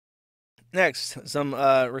Next, some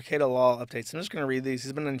Rekieta law updates. I'm just gonna read these.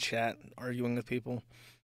 He's been in chat arguing with people.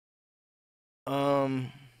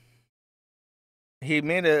 Um, he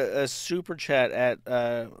made a super chat at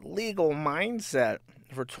Legal Mindset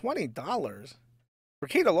for $20.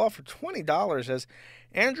 Rekieta Law for $20 says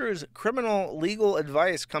Andrew's criminal legal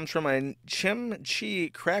advice comes from a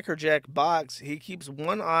chimchi crackerjack box. He keeps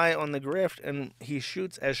one eye on the grift and he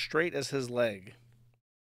shoots as straight as his leg.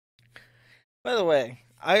 By the way,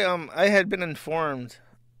 I had been informed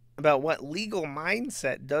about what Legal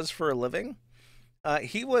Mindset does for a living.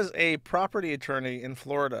 He was a property attorney in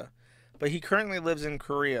Florida, but he currently lives in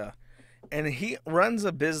Korea, and he runs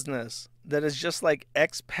a business that is just like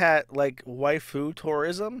expat, like waifu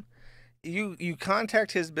tourism. You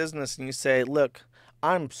contact his business and you say, "Look,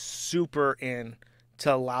 I'm super in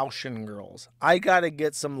to Laotian girls. I gotta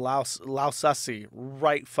get some Laosasi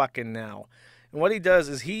right fucking now." And what he does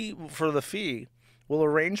is he, for the fee, will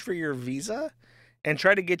arrange for your visa and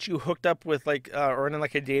try to get you hooked up with like or in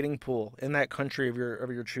like a dating pool in that country of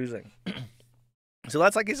your choosing. So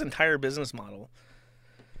that's like his entire business model.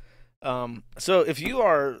 So if you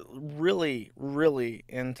are really, really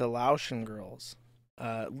into Laotian girls,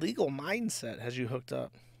 Legal Mindset has you hooked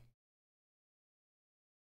up.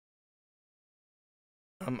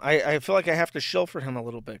 I feel like I have to shill for him a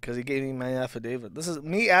little bit because he gave me my affidavit. This is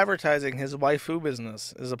me advertising his waifu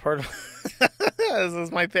business as a part of. This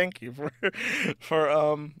is my thank you for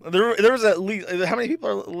there was at least how many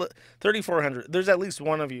people are 3,400. There's at least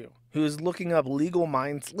one of you who's looking up legal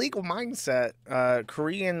mindset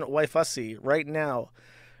Korean waifussy right now,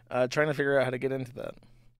 trying to figure out how to get into that.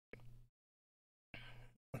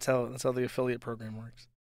 That's how the affiliate program works.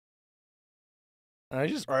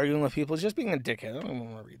 He's just arguing with people, just being a dickhead. I don't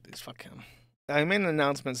want to read these. Fuck him. I made an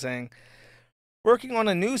announcement saying, working on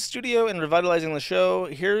a new studio and revitalizing the show.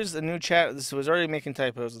 Here's a new chat. This was already making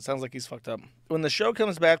typos. It sounds like he's fucked up. When the show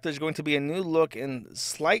comes back, there's going to be a new look and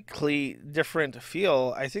slightly different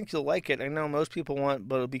feel. I think you'll like it. I know most people want,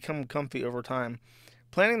 but it'll become comfy over time.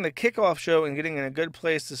 Planning the kickoff show and getting in a good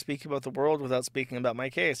place to speak about the world without speaking about my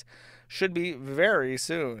case should be very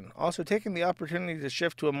soon. Also, taking the opportunity to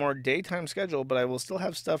shift to a more daytime schedule, but I will still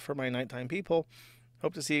have stuff for my nighttime people.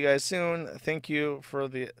 Hope to see you guys soon. Thank you for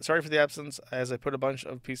the sorry for the absence as I put a bunch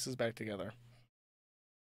of pieces back together.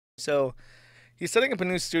 So he's setting up a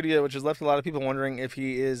new studio, which has left a lot of people wondering if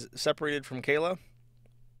he is separated from Kayla.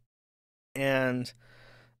 And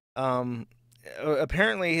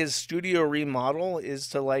apparently his studio remodel is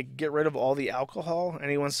to like get rid of all the alcohol,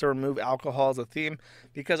 and he wants to remove alcohol as a theme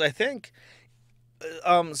because I think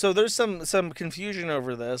so there's some confusion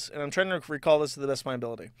over this, and I'm trying to recall this to the best of my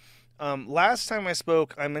ability. Last time I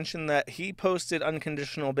spoke, I mentioned that he posted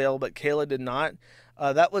unconditional bail, but Kayla did not.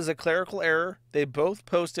 That was a clerical error. They both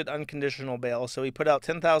posted unconditional bail, so he put out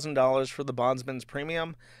 $10,000 for the bondsman's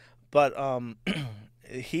premium, but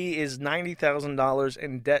he is $90,000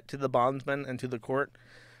 in debt to the bondsman and to the court.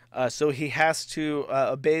 So he has to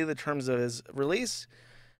obey the terms of his release.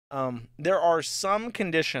 There are some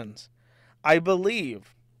conditions. I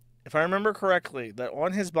believe, if I remember correctly, that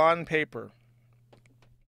on his bond paper,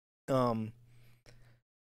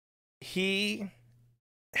 he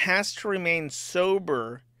has to remain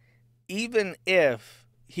sober even if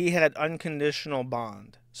he had unconditional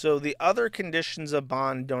bond. So the other conditions of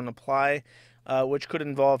bond don't apply, which could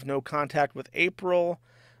involve no contact with April.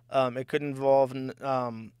 It could involve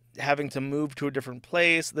having to move to a different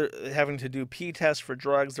place, having to do P tests for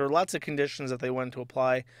drugs. There are lots of conditions that they want to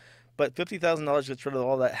apply, but $50,000 gets rid of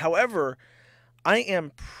all that. However, I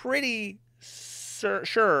am pretty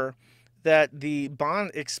sure that the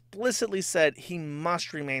bond explicitly said he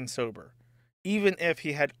must remain sober, even if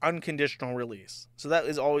he had unconditional release. So that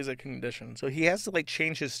is always a condition. So he has to like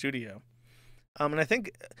change his studio. And I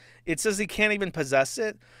think it says he can't even possess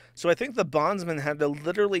it. So I think the bondsman had to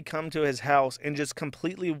literally come to his house and just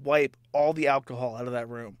completely wipe all the alcohol out of that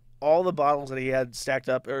room. All the bottles that he had stacked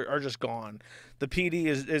up are just gone. The PD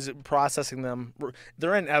is processing them.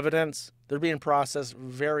 They're in evidence. They're being processed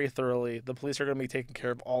very thoroughly. The police are going to be taking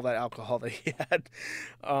care of all that alcohol that he had.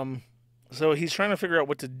 So he's trying to figure out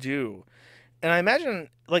what to do. And I imagine,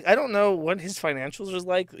 like, I don't know what his financials is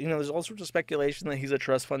like. You know, there's all sorts of speculation that he's a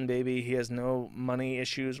trust fund baby. He has no money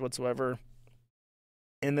issues whatsoever.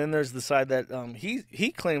 And then there's the side that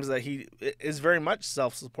he claims that he is very much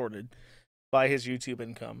self-supported by his YouTube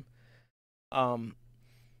income.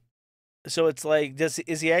 So it's like,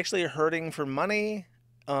 is he actually hurting for money?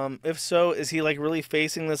 If so, is he like really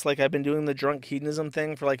facing this? Like, I've been doing the drunk hedonism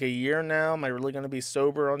thing for like a year now. Am I really going to be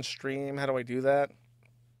sober on stream? How do I do that?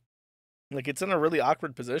 Like, it's in a really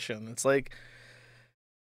awkward position. It's like,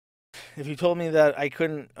 If you told me that I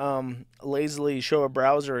couldn't lazily show a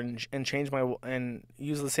browser and change my and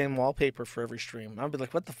use the same wallpaper for every stream, I'd be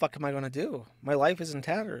like, what the fuck am I gonna do? My life is in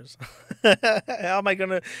tatters. How am I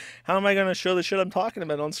gonna show the shit I'm talking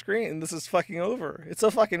about on screen? This is fucking over. It's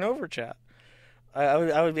a fucking over, chat.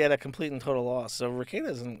 I would be at a complete and total loss. So Rekieta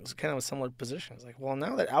is in kind of a similar position. It's like, well,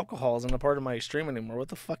 now that alcohol isn't a part of my stream anymore, what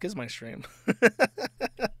the fuck is my stream?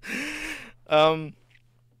 um,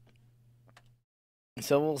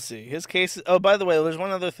 so we'll see. His case. Oh, by the way, there's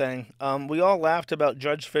one other thing. We all laughed about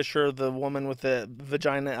Judge Fisher, the woman with the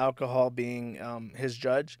vagina alcohol, being his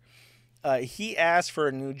judge. He asked for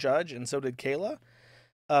a new judge, and so did Kayla.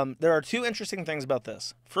 There are two interesting things about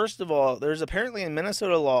this. First of all, there's apparently in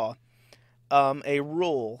Minnesota law a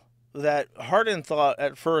rule that Hardin thought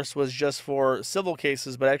at first was just for civil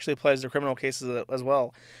cases, but actually applies to criminal cases as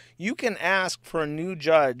well. You can ask for a new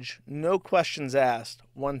judge, no questions asked,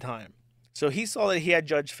 one time. So he saw that he had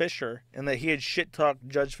Judge Fisher and that he had shit talked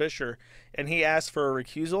Judge Fisher, and he asked for a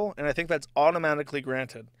recusal, and I think that's automatically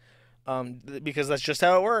granted. Because that's just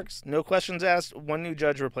how it works. No questions asked, one new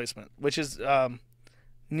judge replacement, which is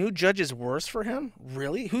new judge is worse for him?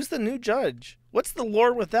 Really? Who's the new judge? What's the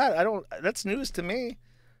lore with that? That's news to me.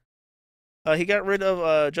 He got rid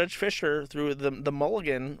of Judge Fisher through the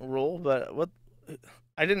Mulligan rule, but what?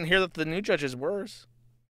 I didn't hear that the new judge is worse.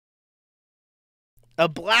 A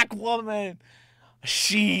black woman.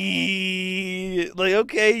 Okay,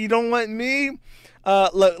 you don't want me?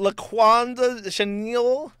 LaQuanda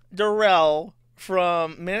Chanel Durrell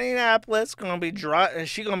from Minneapolis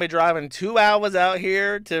she's gonna be driving 2 hours out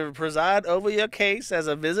here to preside over your case as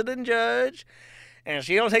a visiting judge, and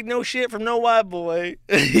she don't take no shit from no white boy.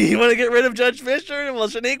 You want to get rid of Judge Fisher? Well,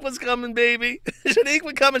 Shanique was coming, baby. Shanique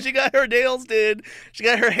was coming. She got her nails did. She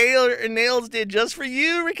got her hair and nails did just for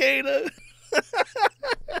you, Rekieta.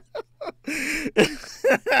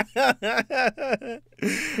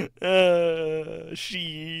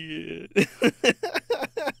 Shit.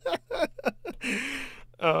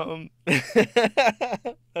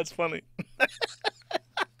 That's funny.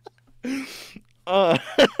 uh,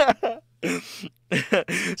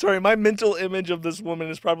 Sorry, my mental image of this woman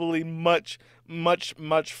is probably much, much,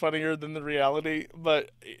 much funnier than the reality,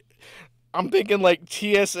 but I'm thinking like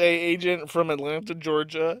TSA agent from Atlanta,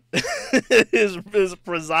 Georgia, is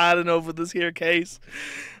presiding over this here case.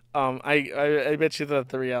 I bet you that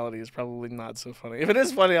the reality is probably not so funny. If it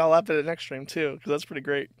is funny, I'll laugh at it next stream too, because that's pretty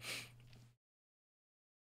great.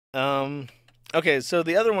 Okay, so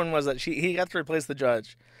the other one was that he got to replace the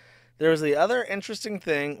judge. There was the other interesting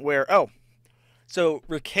thing where so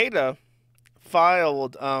Rekieta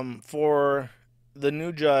filed for the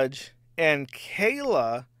new judge, and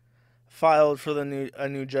Kayla filed for a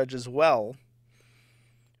new judge as well.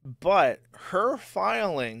 But her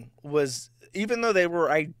filing was, even though they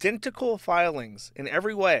were identical filings in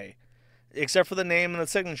every way, except for the name and the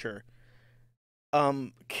signature,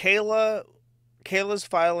 Kayla's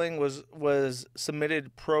filing was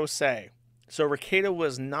submitted pro se. So Rekieta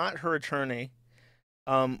was not her attorney,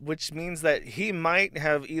 which means that he might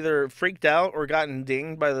have either freaked out or gotten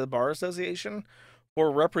dinged by the Bar Association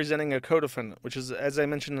for representing a co-defendant, which is, as I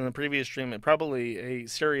mentioned in the previous stream, probably a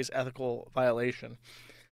serious ethical violation.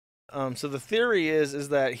 So the theory is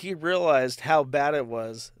that he realized how bad it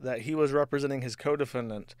was that he was representing his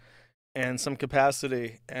co-defendant in some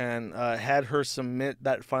capacity, and had her submit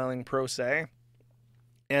that filing pro se.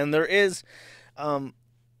 And there is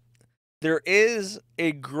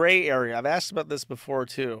a gray area. I've asked about this before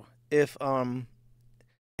too. If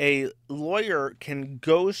a lawyer can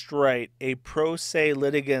ghostwrite a pro se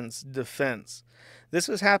litigant's defense. This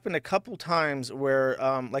has happened a couple times where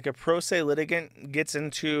like a pro se litigant gets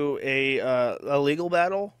into a legal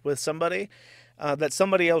battle with somebody that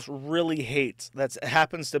somebody else really hates that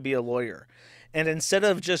happens to be a lawyer. And instead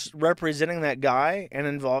of just representing that guy and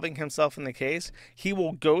involving himself in the case, he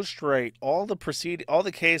will ghostwrite all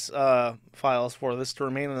the case files for this to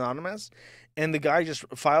remain anonymous. And the guy just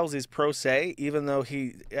files these pro se, even though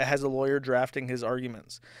he has a lawyer drafting his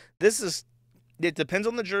arguments. It depends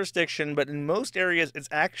on the jurisdiction, but in most areas, it's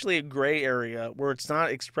actually a gray area where it's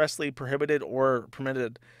not expressly prohibited or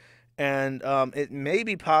permitted. And it may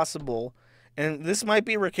be possible, and this might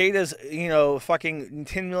be Rekieta's, fucking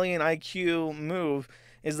 10 million IQ move,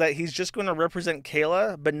 is that he's just going to represent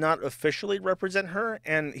Kayla, but not officially represent her,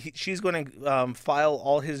 and she's going to file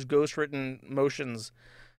all his ghostwritten motions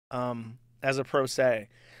as a pro se.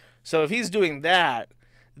 So if he's doing that,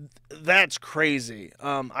 that's crazy.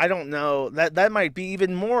 I don't know. That might be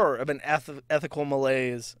even more of an ethical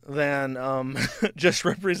malaise than just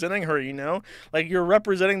representing her, Like, you're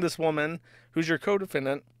representing this woman who's your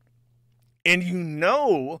co-defendant, and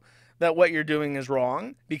that what you're doing is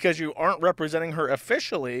wrong because you aren't representing her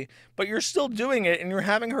officially, but you're still doing it and you're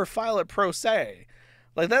having her file it pro se.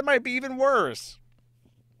 Like, that might be even worse.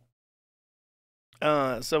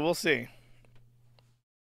 So we'll see.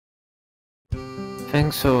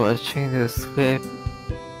 Thanks for watching this clip.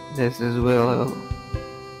 This is Willow.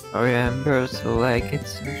 Remember to like it,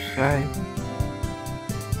 subscribe.